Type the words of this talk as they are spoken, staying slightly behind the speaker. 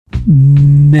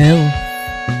MILF,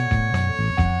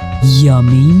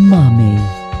 Yummy Mummy,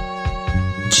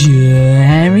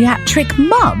 Geriatric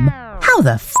Mum. How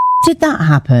the did that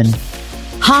happen?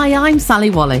 Hi, I'm Sally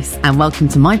Wallace and welcome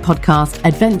to my podcast,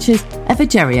 Adventures of a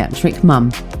Geriatric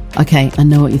Mum. Okay, I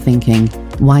know what you're thinking.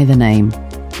 Why the name?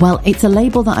 Well, it's a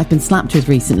label that I've been slapped with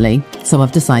recently, so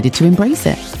I've decided to embrace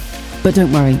it. But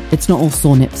don't worry, it's not all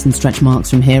sore nips and stretch marks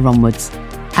from here onwards.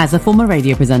 As a former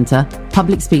radio presenter,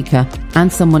 public speaker,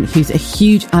 and someone who's a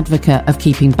huge advocate of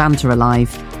keeping banter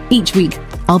alive, each week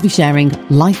I'll be sharing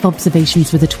life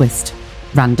observations with a twist,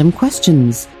 random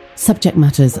questions, subject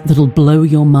matters that'll blow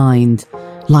your mind,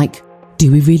 like,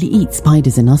 do we really eat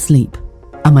spiders in our sleep?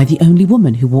 Am I the only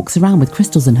woman who walks around with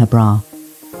crystals in her bra?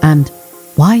 And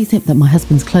why is it that my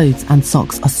husband's clothes and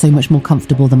socks are so much more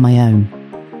comfortable than my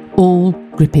own? All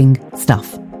gripping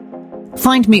stuff.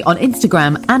 Find me on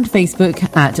Instagram and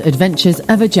Facebook at Adventures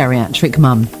of a Geriatric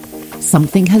Mum.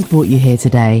 Something has brought you here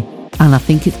today, and I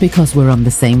think it's because we're on the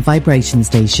same vibration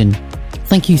station.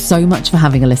 Thank you so much for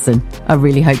having a listen. I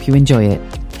really hope you enjoy it.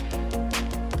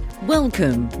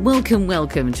 Welcome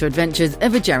to Adventures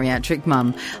of a Geriatric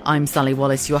Mum. I'm Sally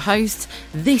Wallace, your host.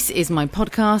 This is my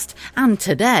podcast, and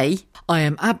today I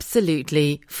am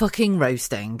absolutely fucking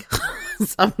roasting.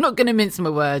 So I'm not going to mince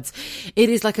my words. It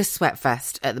is like a sweat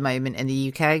fest at the moment in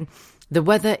the UK. The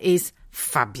weather is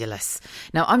fabulous.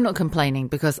 Now, I'm not complaining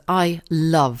because I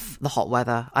love the hot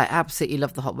weather. I absolutely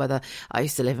love the hot weather. I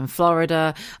used to live in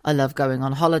Florida. I love going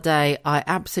on holiday. I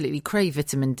absolutely crave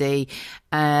vitamin D.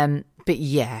 But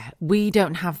yeah, we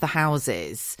don't have the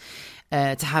houses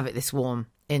to have it this warm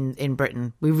in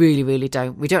Britain. We really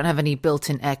don't. We don't have any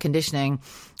built-in air conditioning.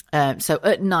 So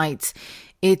at night,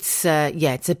 it's a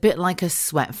bit like a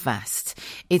sweat fest.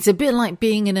 It's a bit like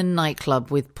being in a nightclub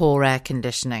with poor air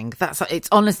conditioning.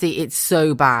 It's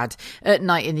so bad at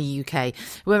night in the UK.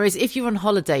 Whereas if you're on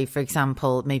holiday, for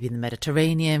example, maybe in the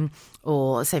Mediterranean,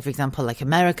 or say, for example, like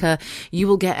America, you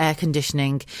will get air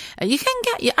conditioning. You can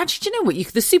get, actually, do you know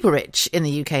what? The super rich in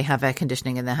the UK have air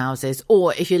conditioning in their houses,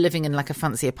 or if you're living in like a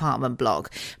fancy apartment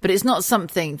block. But it's not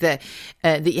something that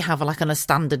you have like on a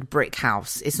standard brick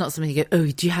house. It's not something you go, oh,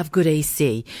 do you have good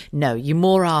AC? No, you're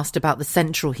more asked about the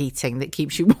central heating that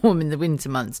keeps you warm in the winter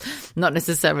months, not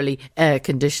necessarily air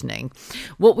conditioning.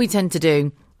 What we tend to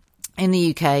do in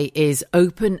the UK is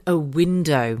open a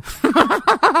window.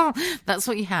 That's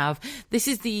what you have. This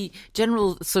is the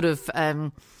general sort of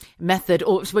method,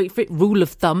 or rule of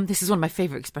thumb. This is one of my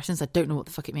favourite expressions. I don't know what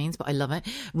the fuck it means, but I love it.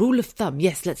 Rule of thumb.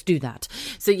 Yes, let's do that.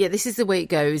 So yeah, this is the way it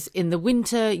goes. In the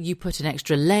winter, you put an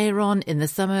extra layer on. In the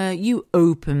summer, you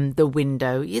open the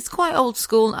window. It's quite old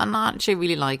school, and I actually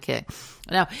really like it.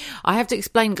 Now, I have to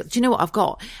explain, do you know what? I've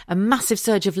got a massive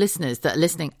surge of listeners that are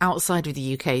listening outside of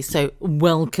the UK. So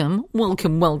welcome. I'm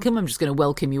just going to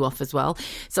welcome you off as well.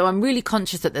 So I'm really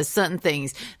conscious that there's certain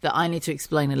things that I need to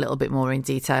explain a little bit more in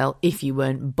detail if you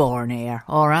weren't born here.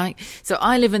 All right. So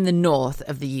I live in the north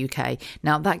of the UK.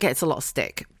 Now that gets a lot of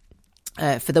stick.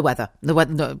 For the weather,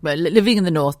 living in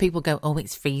the north, people go, oh,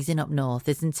 it's freezing up north,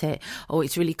 isn't it? Oh,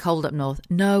 it's really cold up north.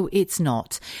 No, it's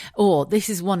not. Or this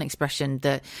is one expression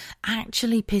that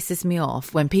actually pisses me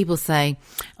off when people say,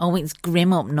 oh, it's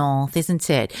grim up north, isn't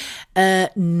it?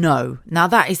 No. Now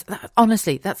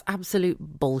honestly, that's absolute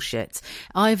bullshit.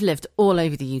 I've lived all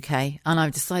over the UK and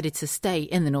I've decided to stay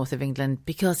in the north of England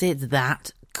because it's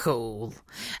that cool.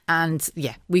 And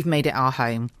yeah, we've made it our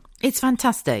home. It's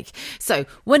fantastic. So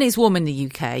when it's warm in the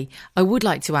UK, I would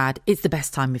like to add it's the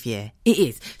best time of year. It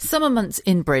is. Summer months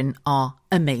in Britain are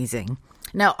amazing.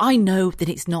 Now, I know that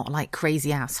it's not like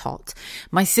crazy ass hot.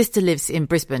 My sister lives in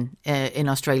Brisbane, in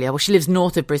Australia. Well, she lives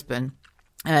north of Brisbane.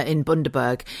 In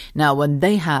Bundaberg. Now, when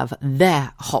they have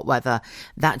their hot weather,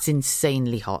 that's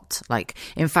insanely hot. Like,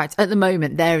 in fact, at the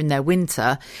moment, they're in their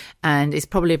winter and it's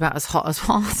probably about as hot as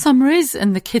what summer is.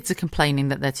 And the kids are complaining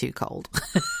that they're too cold.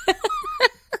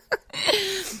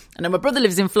 And my brother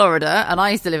lives in Florida and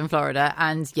I used to live in Florida.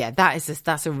 And yeah, that's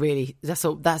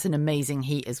an amazing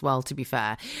heat as well, to be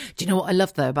fair. Do you know what I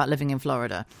love though about living in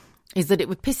Florida? Is that it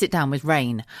would piss it down with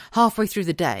rain halfway through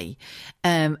the day.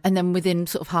 And then within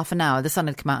sort of half an hour, the sun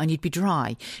would come out and you'd be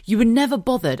dry. You were never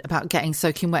bothered about getting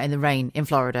soaking wet in the rain in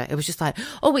Florida. It was just like,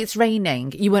 oh, it's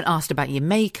raining. You weren't asked about your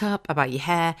makeup, about your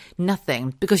hair,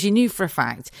 nothing. Because you knew for a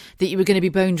fact that you were going to be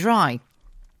bone dry.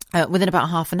 Within about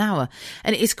half an hour.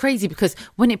 And it's crazy because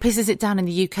when it pisses it down in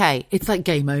the UK, it's like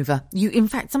game over. In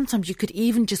fact, sometimes you could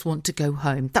even just want to go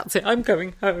home. That's it. I'm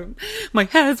going home. My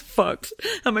hair's fucked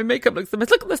and my makeup looks the mess.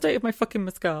 Look at the state of my fucking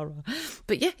mascara.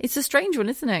 But yeah, it's a strange one,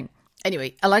 isn't it?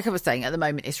 Anyway, like I was saying, at the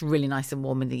moment, it's really nice and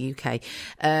warm in the UK,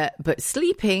 but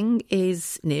sleeping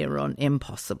is near on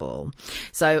impossible.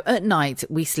 So at night,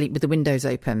 we sleep with the windows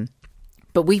open.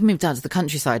 But we've moved out to the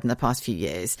countryside in the past few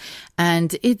years,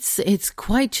 and it's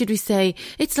quite, should we say,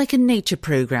 it's like a nature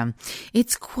program.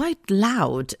 It's quite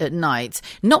loud at night,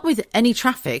 not with any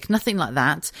traffic, nothing like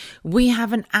that. We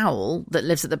have an owl that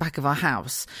lives at the back of our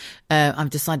house.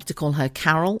 I've decided to call her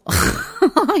Carol.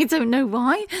 I don't know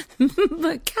why,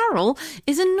 but Carol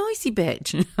is a noisy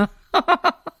bitch.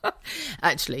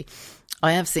 Actually,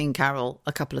 I have seen Carol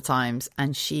a couple of times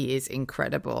and she is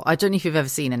incredible. I don't know if you've ever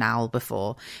seen an owl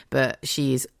before, but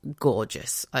she is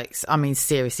gorgeous. I mean,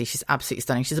 seriously, she's absolutely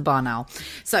stunning. She's a barn owl.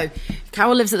 So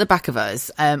Carol lives at the back of us.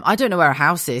 I don't know where her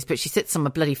house is, but she sits on a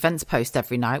bloody fence post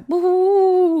every night.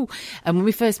 Woo! And when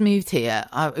we first moved here,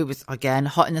 it was, again,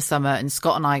 hot in the summer, and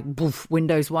Scott and I,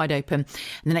 windows wide open.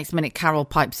 And the next minute, Carol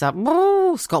pipes up.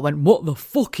 Woo! Scott went, "What the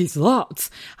fuck is that?"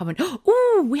 I went,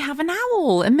 "Oh, we have an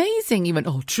owl. Amazing." He went,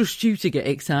 "Oh, trust you to get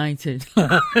excited."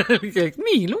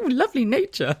 Me, lovely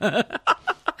nature.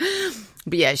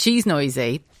 But yeah, she's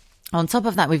noisy. On top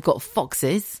of that, we've got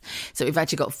foxes. So we've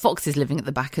actually got foxes living at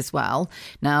the back as well.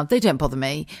 Now, they don't bother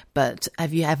me, but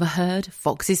have you ever heard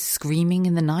foxes screaming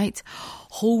in the night?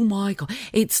 Oh my God.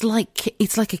 It's like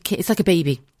a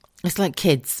baby. It's like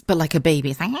kids, but like a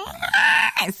baby. It's like,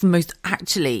 it's the most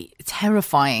actually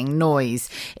terrifying noise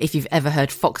if you've ever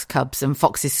heard fox cubs and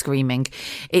foxes screaming.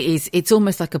 It's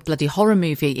almost like a bloody horror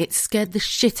movie. It scared the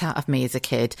shit out of me as a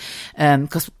kid,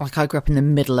 because like I grew up in the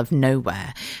middle of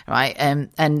nowhere, right?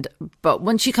 But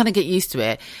once you kind of get used to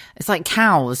it, it's like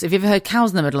cows. Have you ever heard cows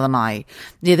in the middle of the night?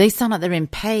 Yeah, they sound like they're in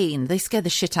pain. They scare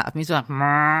the shit out of me as well.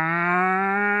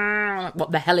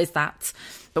 What the hell is that?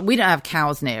 But we don't have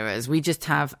cows near us. We just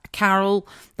have Carol,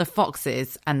 the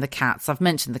foxes, and the cats. I've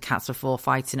mentioned the cats before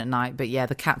fighting at night, but yeah,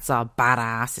 the cats are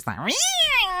badass. It's like,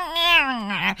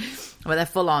 well, they're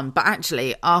full on. But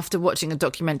actually, after watching a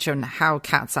documentary on how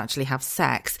cats actually have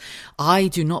sex, I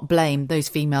do not blame those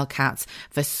female cats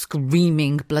for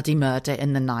screaming bloody murder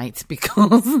in the night,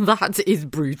 because that is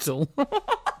brutal.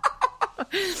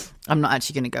 I'm not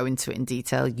actually going to go into it in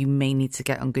detail. You may need to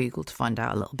get on Google to find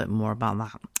out a little bit more about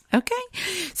that. Okay.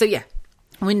 So yeah,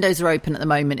 windows are open at the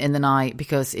moment in the night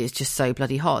because it's just so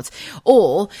bloody hot.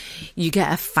 Or you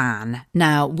get a fan.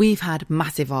 Now, we've had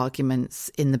massive arguments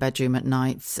in the bedroom at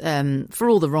night, for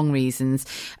all the wrong reasons,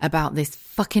 about this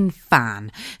fucking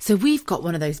fan. So we've got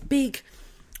one of those big,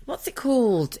 what's it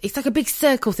called? It's like a big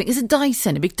circle thing. It's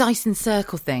a big Dyson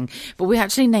circle thing. But we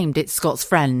actually named it Scott's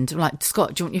friend. I'm like,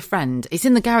 "Scott, do you want your friend?" It's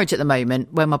in the garage at the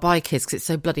moment where my bike is, because it's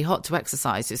so bloody hot to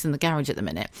exercise. So it's in the garage at the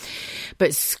minute.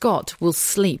 But Scott will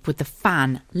sleep with the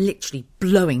fan literally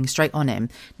blowing straight on him.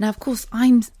 Now, of course,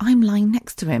 I'm lying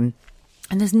next to him.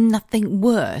 And there's nothing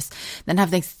worse than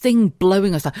having this thing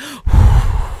blowing us like...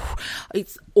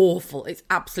 It's awful. It's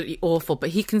absolutely awful. But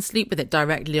he can sleep with it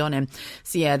directly on him.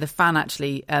 So yeah, the fan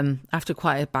actually, after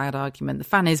quite a bad argument, the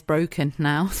fan is broken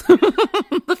now.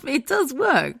 It does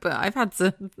work, but I've had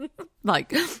to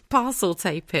like parcel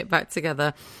tape it back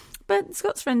together. But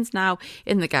Scott's friend's now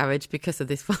in the garage because of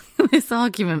this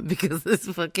argument, because of this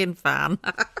fucking fan.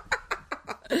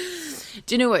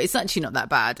 Do you know what? It's actually not that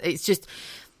bad. It's just,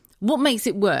 what makes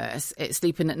it worse at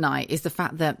sleeping at night is the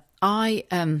fact that how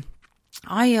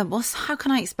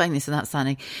can I explain this without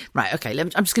sounding right? Okay, I'm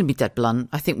just going to be dead blunt.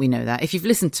 I think we know that. If you've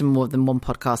listened to more than one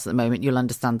podcast at the moment, you'll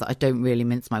understand that I don't really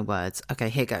mince my words. Okay,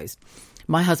 here goes.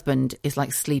 My husband is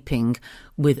like sleeping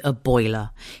with a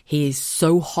boiler. He is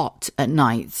so hot at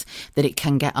night that it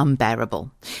can get unbearable.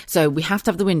 So we have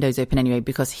to have the windows open anyway,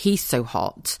 because he's so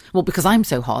hot. Well, because I'm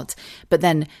so hot. But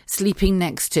then sleeping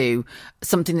next to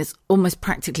something that's almost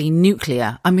practically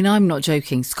nuclear. I mean, I'm not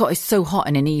joking. Scott is so hot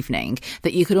in an evening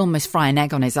that you could almost fry an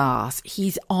egg on his arse.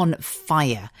 He's on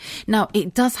fire. Now,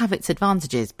 it does have its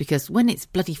advantages, because when it's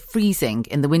bloody freezing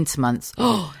in the winter months,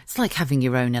 it's like having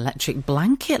your own electric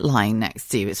blanket lying next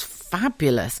to you. It's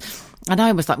fabulous. And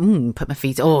I was like, put my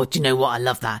feet. Oh, do you know what? I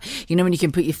love that. You know, when you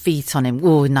can put your feet on him.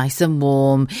 Oh, nice and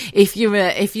warm. If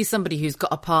you're somebody who's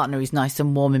got a partner who's nice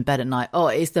and warm in bed at night, oh,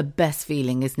 it's the best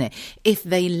feeling, isn't it? If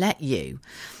they let you.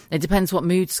 It depends what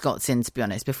mood Scott's in, to be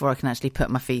honest, before I can actually put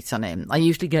my feet on him. I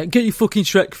usually get your fucking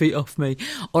Shrek feet off me.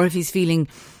 Or if he's feeling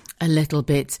a little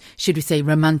bit, should we say,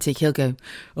 romantic, he'll go,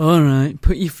 "All right,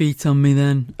 put your feet on me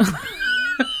then."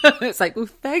 It's like, well,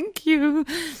 thank you.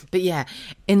 But yeah,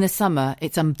 in the summer,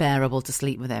 it's unbearable to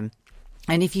sleep with him.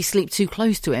 And if you sleep too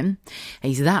close to him,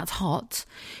 he's that hot,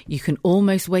 you can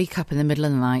almost wake up in the middle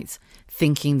of the night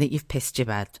thinking that you've pissed your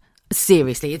bed.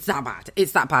 Seriously, it's that bad.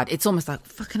 It's that bad. It's almost like,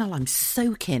 fucking hell, I'm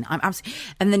soaking. I'm absolutely...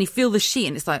 And then you feel the sheet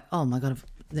and it's like, oh my God,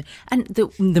 And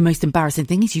the most embarrassing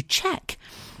thing is you check.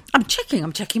 I'm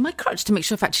checking my crutch to make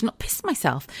sure I've actually not pissed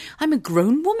myself. I'm a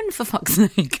grown woman, for fuck's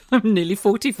sake. I'm nearly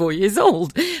 44 years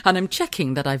old, and I'm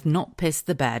checking that I've not pissed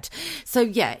the bed. So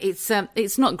yeah, it's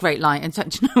not great light. In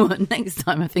fact, you know what? Next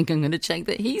time I think I'm going to check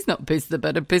that he's not pissed the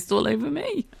bed and pissed all over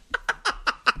me.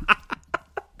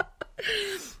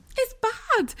 It's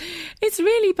bad. It's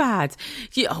really bad.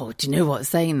 Do you know what?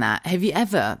 Saying that, have you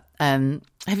ever...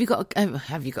 Have you got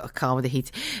a car with a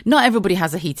heat? Not everybody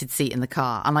has a heated seat in the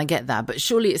car, and I get that, but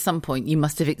surely at some point you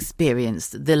must have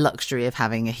experienced the luxury of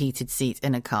having a heated seat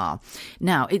in a car.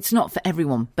 Now, it's not for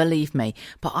everyone, believe me,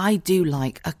 but I do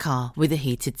like a car with a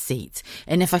heated seat.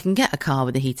 And if I can get a car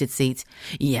with a heated seat,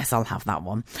 yes, I'll have that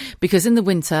one. Because in the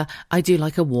winter, I do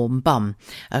like a warm bum,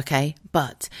 okay?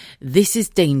 But this is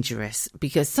dangerous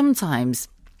because sometimes,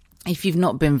 if you've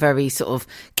not been very sort of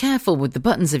careful with the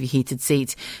buttons of your heated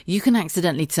seat, you can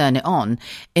accidentally turn it on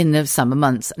in the summer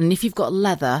months. And if you've got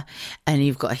leather and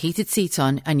you've got a heated seat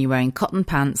on and you're wearing cotton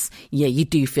pants, yeah, you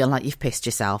do feel like you've pissed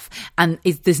yourself. And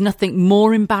there's nothing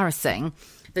more embarrassing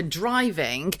than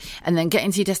driving and then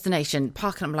getting to your destination,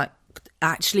 parking, I'm like,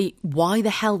 actually, why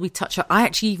the hell we touch her? I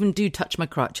actually even do touch my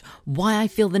crutch. Why I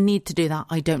feel the need to do that,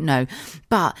 I don't know.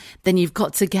 But then you've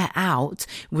got to get out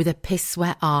with a piss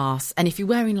sweat arse. And if you're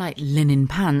wearing like linen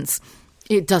pants,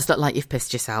 it does look like you've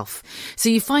pissed yourself. So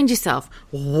you find yourself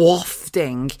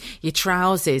wafting your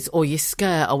trousers or your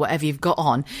skirt or whatever you've got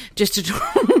on just to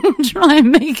try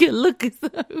and make it look as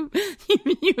though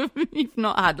you've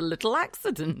not had a little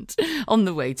accident on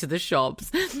the way to the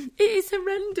shops. It is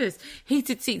horrendous.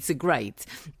 Heated seats are great,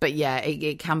 but yeah,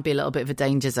 it can be a little bit of a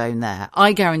danger zone there.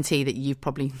 I guarantee that you've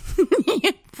probably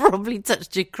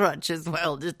touched your crutch as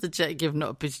well just to check you've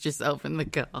not pissed yourself in the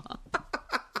car.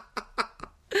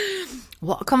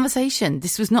 What a conversation.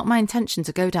 This was not my intention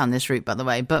to go down this route, by the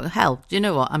way, but hell, do you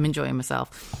know what? I'm enjoying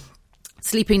myself.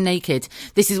 Sleeping naked.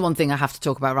 This is one thing I have to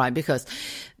talk about, right? Because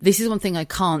this is one thing I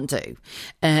can't do.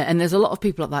 And there's a lot of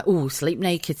people like, oh, sleep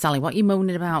naked, Sally. What are you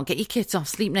moaning about? Get your kit off,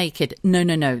 sleep naked.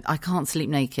 No. I can't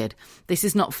sleep naked. This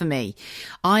is not for me.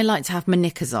 I like to have my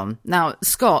knickers on. Now,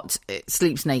 Scott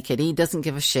sleeps naked. He doesn't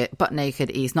give a shit, butt naked.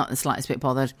 He's not the slightest bit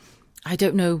bothered. I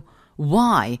don't know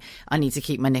why I need to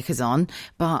keep my knickers on,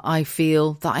 but I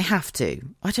feel that I have to.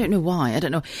 I don't know why. I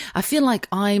don't know. I feel like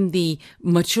I'm the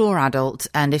mature adult,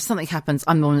 and if something happens,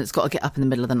 I'm the one that's got to get up in the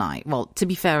middle of the night. Well, to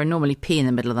be fair, I normally pee in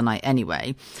the middle of the night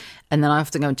anyway, and then I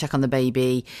have to go and check on the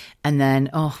baby, and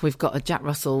then, we've got a Jack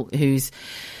Russell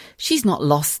she's not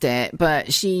lost it,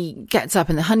 but she gets up,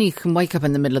 and the honey can wake up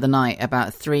in the middle of the night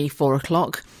about 3-4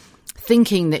 o'clock,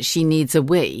 thinking that she needs a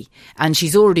wee, and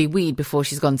she's already weed before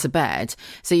she's gone to bed.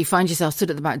 So you find yourself stood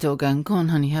at the back door going, go on,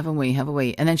 honey, have a wee.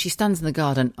 And then she stands in the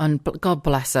garden, and God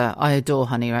bless her, I adore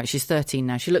honey, right? She's 13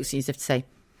 now. She looks at you as if to say,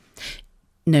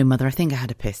 no, mother, I think I had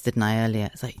a piss, didn't I, earlier?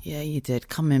 It's like, yeah, you did.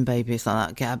 Come in, baby. It's like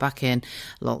that. Get her back in,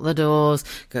 lock the doors,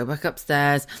 go back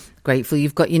upstairs. Grateful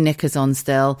you've got your knickers on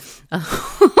still.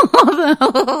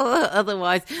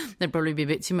 Otherwise, there'd probably be a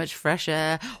bit too much fresh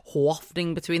air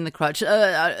wafting between the crutch.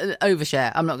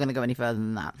 Overshare. I'm not going to go any further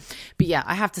than that. But yeah,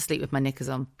 I have to sleep with my knickers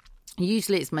on.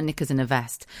 Usually it's my knickers and a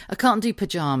vest. I can't do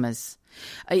pyjamas.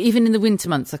 Even in the winter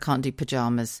months, I can't do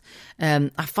pyjamas.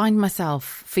 I find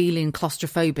myself feeling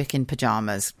claustrophobic in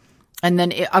pyjamas. And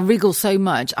then I wriggle so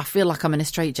much, I feel like I'm in a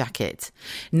straitjacket.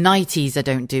 Nighties I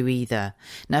don't do either.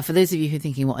 Now, for those of you who are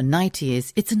thinking what a nightie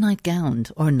is, it's a nightgown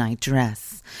or a night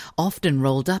dress, often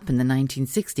rolled up in the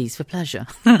 1960s for pleasure.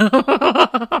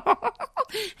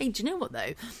 Hey, do you know what,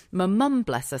 though? My mum,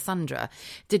 bless her, Sandra,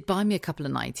 did buy me a couple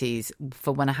of nighties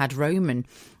for when I had Roman.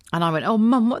 And I went, oh,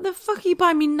 Mum, what the fuck are you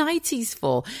buying me nighties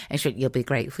for? And she went, you'll be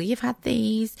grateful you've had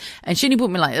these. And she only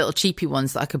bought me like little cheapy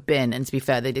ones that I could bin. And to be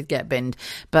fair, they did get binned.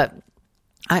 But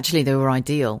actually, they were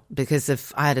ideal because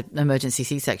I had an emergency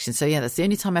C-section. So, yeah, that's the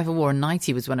only time I ever wore a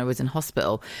nightie was when I was in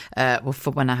hospital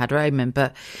for when I had Roman.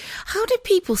 But how do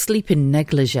people sleep in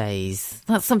negligees?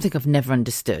 That's something I've never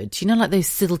understood. You know, like those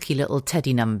silky little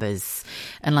teddy numbers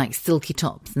and like silky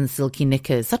tops and silky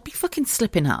knickers. I'd be fucking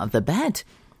slipping out of the bed.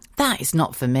 That is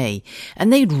not for me.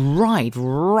 And they'd ride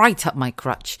right up my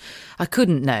crutch. I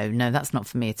couldn't, no, that's not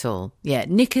for me at all. Yeah,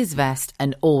 knickers, vest,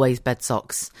 and always bed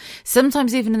socks.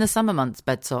 Sometimes even in the summer months,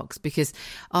 bed socks, because,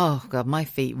 oh God, my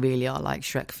feet really are like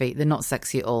Shrek feet. They're not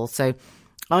sexy at all. So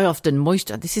I often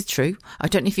this is true. I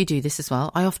don't know if you do this as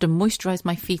well. I often moisturise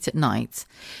my feet at night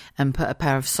and put a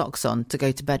pair of socks on to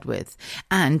go to bed with.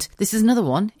 And this is another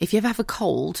one. If you ever have a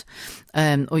cold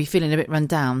or you're feeling a bit run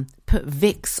down, put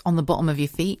Vicks on the bottom of your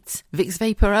feet. Vicks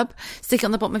Vapor Rub. Stick it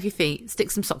on the bottom of your feet.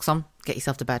 Stick some socks on. Get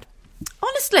yourself to bed.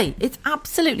 Honestly, it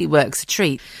absolutely works a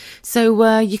treat.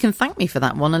 So you can thank me for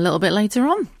that one a little bit later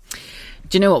on.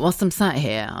 Do you know what? Whilst I'm sat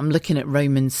here, I'm looking at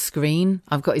Roman's screen.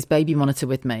 I've got his baby monitor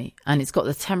with me, and it's got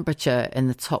the temperature in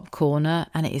the top corner,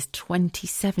 and it is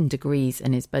 27 degrees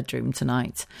in his bedroom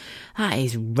tonight. That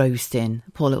is roasting.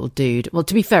 Poor little dude. Well,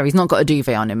 to be fair, he's not got a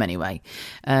duvet on him anyway.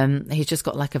 He's just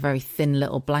got like a very thin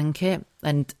little blanket,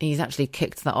 and he's actually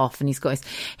kicked that off, and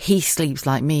he sleeps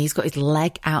like me. He's got his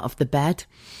leg out of the bed.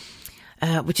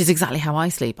 Which is exactly how I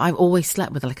sleep. I've always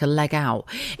slept with like a leg out.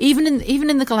 Even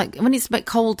in the, like, when it's a bit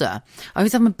colder, I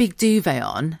always have my big duvet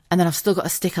on, and then I've still got to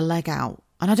stick a leg out.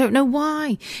 And I don't know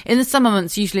why. In the summer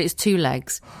months, usually it's 2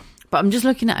 legs. But I'm just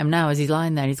looking at him now as he's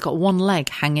lying there, and he's got one leg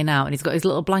hanging out, and he's got his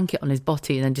little blanket on his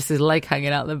body, and then just his leg hanging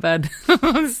out the bed.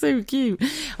 It's so cute.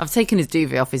 I've taken his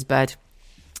duvet off his bed.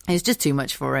 It's just too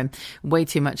much for him. Way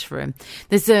too much for him.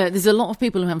 There's a lot of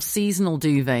people who have seasonal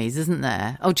duvets, isn't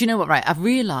there? Oh, do you know what? Right. I've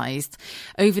realised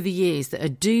over the years that a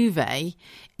duvet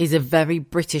is a very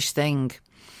British thing.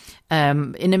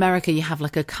 In America, you have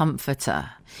like a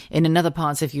comforter. In other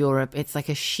parts of Europe, it's like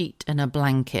a sheet and a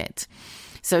blanket.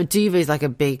 So a duvet is like a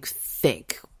big,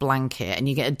 thick blanket, and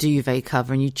you get a duvet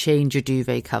cover, and you change your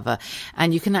duvet cover,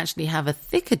 and you can actually have a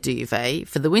thicker duvet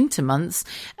for the winter months,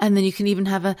 and then you can even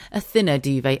have a thinner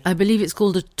duvet. I believe it's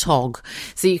called a tog.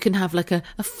 So you can have like a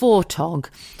 4 tog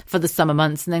for the summer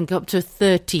months, and then go up to a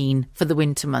 13 for the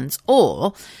winter months.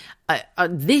 Or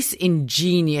this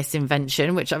ingenious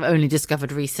invention, which I've only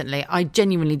discovered recently, I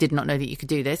genuinely did not know that you could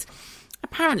do this.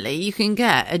 Apparently, you can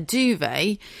get a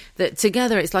duvet that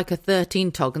together it's like a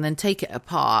 13 tog, and then take it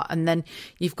apart, and then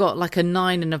you've got like a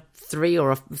 9 and a 4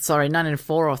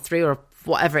 or 3 or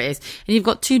whatever it is, and you've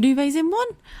got 2 duvets in one.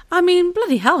 I mean,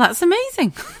 bloody hell, that's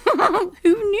amazing.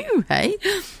 Who knew, hey?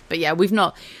 But yeah, we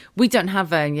don't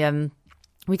have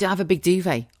a big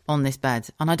duvet on this bed,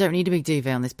 and I don't need a big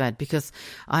duvet on this bed because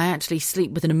I actually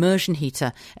sleep with an immersion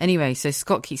heater anyway, so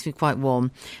Scott keeps me quite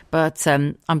warm. But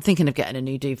I'm thinking of getting a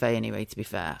new duvet anyway, to be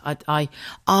fair.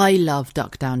 I love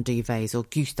duck down duvets or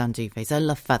goose down duvets. I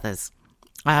love feathers.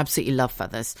 I absolutely love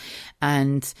feathers.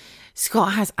 And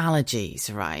Scott has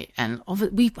allergies, right? And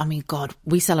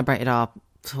we celebrated our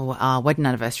wedding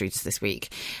anniversary just this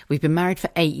week. We've been married for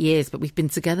 8 years, but we've been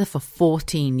together for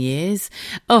 14 years.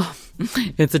 Oh,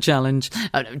 it's a challenge.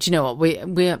 Oh, do you know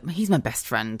what? He's my best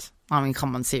friend. I mean,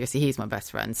 come on, seriously, he's my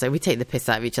best friend. So we take the piss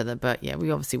out of each other, but yeah,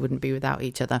 we obviously wouldn't be without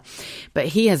each other. But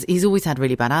he's always had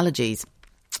really bad allergies.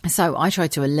 So I try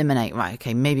to eliminate, right,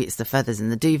 okay, maybe it's the feathers in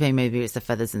the duvet, maybe it's the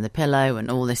feathers in the pillow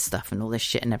and all this stuff and all this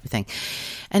shit and everything.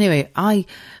 Anyway, I,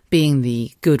 being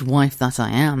the good wife that I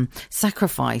am,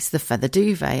 sacrificed the feather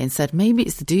duvet and said, maybe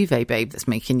it's the duvet, babe, that's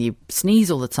making you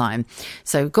sneeze all the time.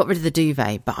 So got rid of the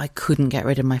duvet, but I couldn't get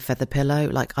rid of my feather pillow.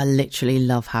 Like, I literally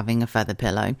love having a feather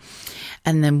pillow.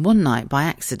 And then one night, by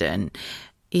accident,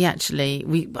 I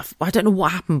don't know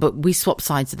what happened, but we swapped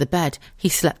sides of the bed. He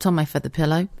slept on my feather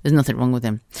pillow. There's nothing wrong with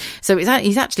him. So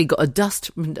he's actually got a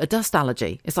dust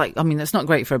allergy. It's like, I mean, that's not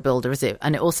great for a builder, is it?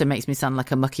 And it also makes me sound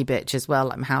like a mucky bitch as well,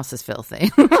 like my house is filthy.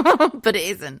 But it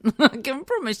isn't. I can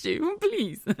promise you,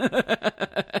 please.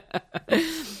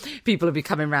 People will be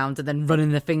coming round and then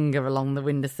running their finger along the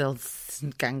windowsill.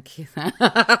 Skanky.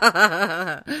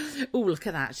 Oh, look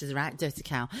at that. She's a right dirty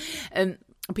cow.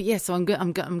 But yeah, so I'm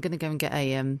going to go and get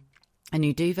a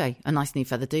new duvet, a nice new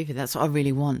feather duvet. That's what I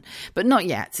really want. But not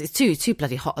yet. It's too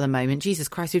bloody hot at the moment. Jesus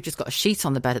Christ, we've just got a sheet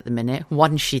on the bed at the minute.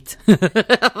 One sheet.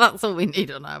 That's all we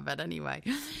need on our bed anyway.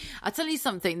 I'll tell you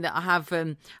something that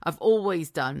I've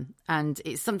always done, and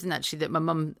it's something actually that my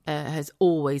mum has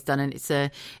always done, and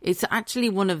it's actually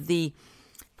one of the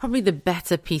probably the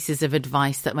better pieces of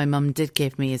advice that my mum did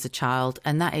give me as a child,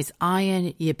 and that is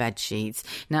iron your bed sheets.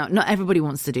 Now, not everybody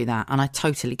wants to do that, and I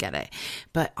totally get it,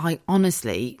 but I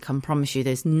honestly can promise you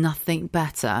there's nothing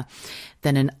better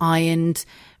than an ironed,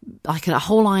 like a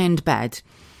whole ironed bed.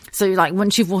 So like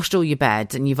once you've washed all your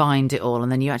bed and you've ironed it all and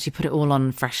then you actually put it all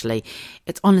on freshly,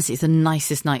 it's the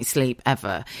nicest night's sleep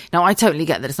ever. Now, I totally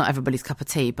get that it's not everybody's cup of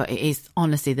tea, but it is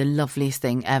honestly the loveliest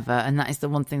thing ever. And that is the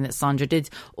one thing that Sandra did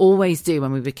always do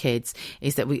when we were kids,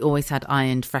 is that we always had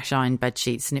fresh ironed bed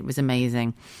sheets, and it was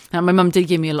amazing. Now, my mum did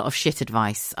give me a lot of shit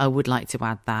advice. I would like to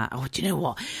add that. Oh, do you know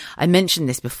what? I mentioned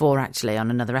this before actually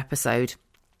on another episode.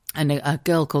 And a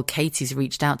girl called Katie's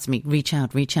reached out to me, reach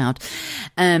out.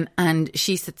 And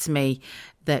she said to me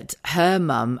that her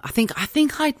mum, I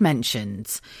think I'd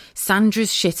mentioned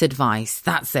Sandra's shit advice.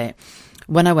 That's it.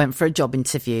 when I went for a job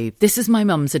interview. This is my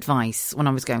mum's advice when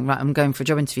I was going, right, I'm going for a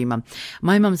job interview, Mum.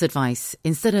 My mum's advice,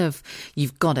 instead of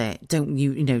you've got it,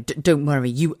 don't worry,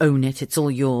 you own it, it's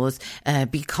all yours,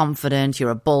 be confident, you're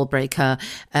a ball breaker,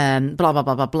 blah, blah,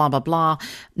 blah, blah, blah, blah, blah.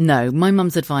 No, my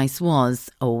mum's advice was,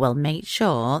 oh, well, make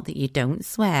sure that you don't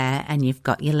swear and you've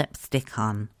got your lipstick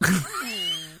on.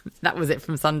 That was it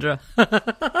from Sandra.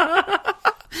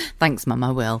 Thanks, Mum,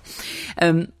 I will.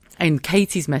 And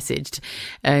Katie's messaged,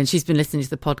 and she's been listening to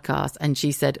the podcast, and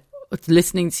she said,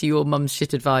 listening to your mum's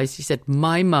shit advice, she said,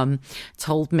 my mum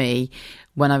told me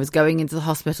when I was going into the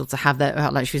hospital to have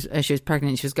that, like she was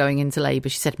pregnant, she was going into labour,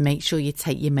 she said, make sure you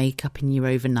take your makeup in your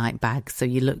overnight bag so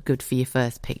you look good for your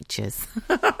first pictures.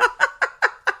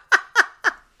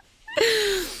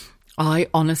 I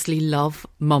honestly love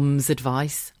mum's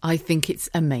advice. I think it's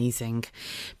amazing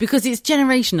because it's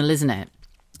generational, isn't it?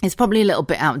 It's probably a little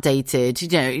bit outdated,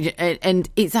 and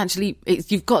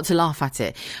you've got to laugh at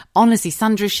it. Honestly,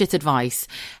 Sandra's shit advice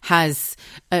has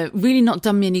really not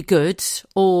done me any good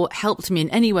or helped me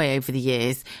in any way over the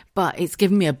years, but it's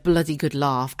given me a bloody good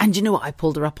laugh. And you know what? I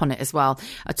pulled her up on it as well.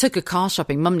 I took her car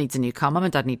shopping. Mum needs a new car. Mum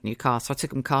and Dad need a new car. So I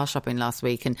took them car shopping last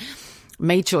week and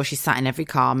made sure she sat in every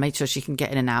car, made sure she can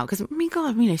get in and out. Because,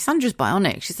 God, Sandra's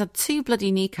bionic. She's had 2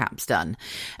 bloody kneecaps done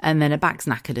and then her back's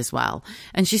knackered as well.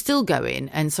 And she's still going.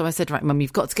 And so I said, right, Mum,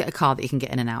 you've got to get a car that you can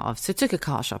get in and out of. So I took her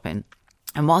car shopping.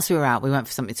 And whilst we were out, we went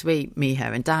for something to eat, me,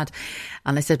 her and Dad.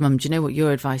 And I said, Mum, do you know what?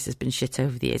 Your advice has been shit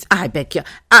over the years. I beg you.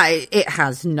 It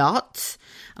has not.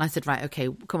 And I said, right, okay,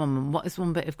 come on, Mum, what is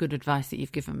one bit of good advice that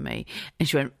you've given me? And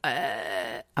she went,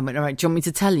 I went, all right, do you want me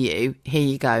to tell you? Here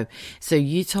you go. So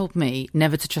you told me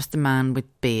never to trust a man with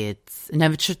beards,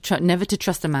 never to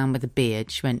trust a man with a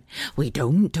beard. She went, well,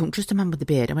 don't trust a man with a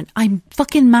beard. I went, I'm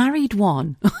fucking married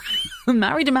one. I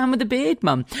married a man with a beard,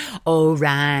 Mum. Oh,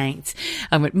 right.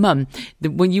 I went, Mum,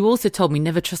 when you also told me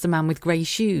never trust a man with grey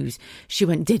shoes. She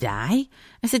went, did I?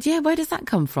 I said, yeah, where does that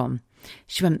come from?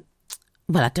 She went,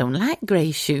 well, I don't like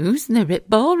grey shoes. They're a bit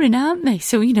boring, aren't they?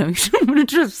 So, you don't want to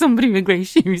trust somebody with grey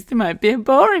shoes. They might be a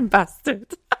boring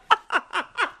bastard.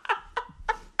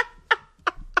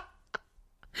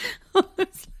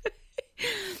 Honestly,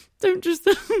 don't trust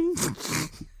them.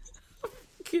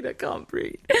 I can't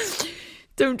breathe.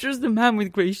 Don't trust a man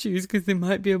with grey shoes because they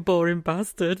might be a boring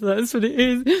bastard. That's what it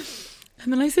is.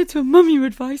 And then I said to her, Mum, your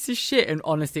advice is shit. And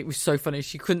honestly, it was so funny.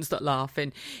 She couldn't stop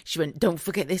laughing. She went, don't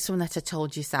forget this one that I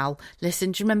told you, Sal.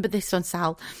 Listen, do you remember this one,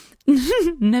 Sal?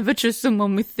 Never trust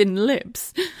someone with thin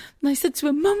lips. And I said to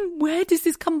her, Mum, where does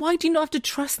this come? Why do you not have to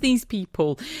trust these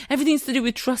people? Everything's to do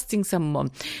with trusting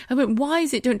someone. I went, why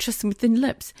is it don't trust them with thin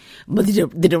lips? But they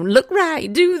don't look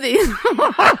right, do they?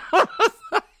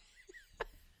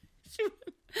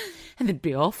 And they'd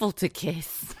be awful to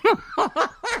kiss.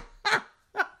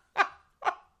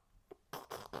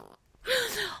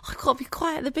 I can't be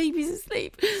quiet, the baby's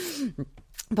asleep.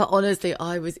 But honestly,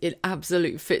 I was in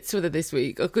absolute fits with her this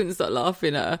week. I couldn't stop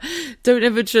laughing at her. Don't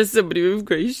ever trust somebody with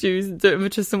grey shoes. And don't ever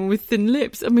trust someone with thin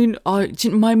lips. I mean,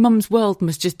 my mum's world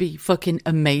must just be fucking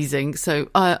amazing. So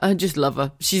I just love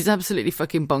her. She's absolutely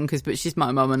fucking bonkers, but she's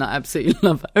my mum and I absolutely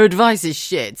love her. Her advice is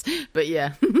shit. But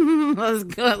yeah, that's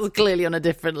clearly on a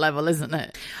different level, isn't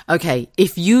it? Okay,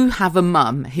 if you have a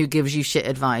mum who gives you shit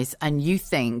advice and you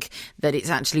think that it's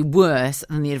actually worse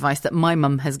than the advice that my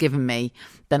mum has given me,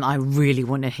 then I really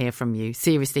want to hear from you.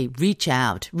 Seriously, reach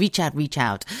out.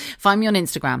 Find me on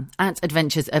Instagram at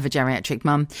Adventures of a Geriatric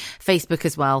Mum, Facebook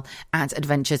as well at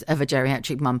Adventures of a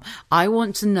Geriatric Mum. I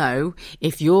want to know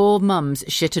if your mum's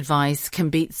shit advice can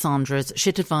beat Sandra's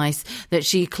shit advice that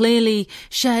she clearly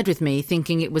shared with me,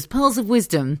 thinking it was pearls of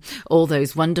wisdom all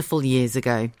those wonderful years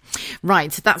ago.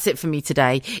 Right, that's it for me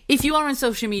today. If you are on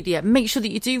social media, make sure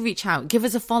that you do reach out. Give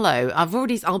us a follow.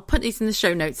 I'll put these in the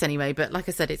show notes anyway, but like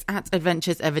I said, it's at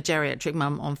Adventures of a Geriatric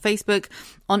Mum on Facebook,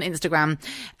 on Instagram,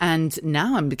 and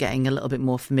now I'm getting a little bit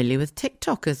more familiar with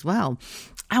TikTok as well.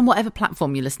 And whatever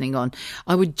platform you're listening on,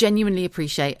 I would genuinely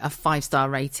appreciate a 5-star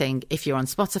rating if you're on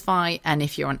Spotify and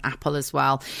if you're on Apple as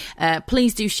well.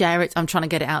 Please do share it. I'm trying to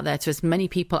get it out there to as many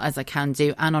people as I can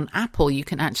do. And on Apple, you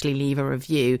can actually leave a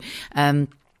review.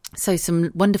 So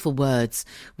some wonderful words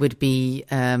would be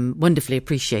wonderfully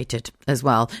appreciated as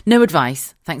well. No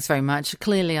advice. Thanks very much.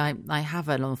 Clearly, I have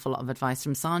an awful lot of advice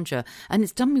from Sandra, and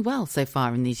it's done me well so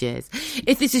far in these years.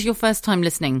 If this is your first time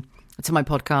listening to my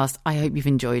podcast, I hope you've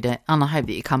enjoyed it, and I hope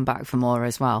that you come back for more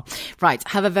as well. Right,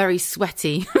 have a very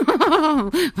sweaty, well,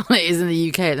 it is in the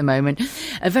UK at the moment,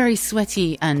 a very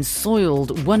sweaty and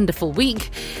soiled, wonderful week.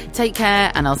 Take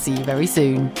care, and I'll see you very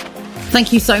soon.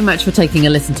 Thank you so much for taking a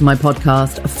listen to my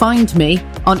podcast. Find me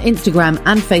on Instagram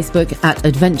and Facebook at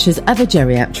Adventures of a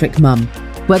Geriatric Mum.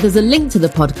 where there's a link to the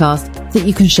podcast that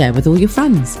you can share with all your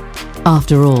friends.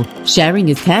 After all, sharing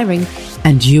is caring,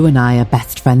 and you and I are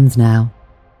best friends now.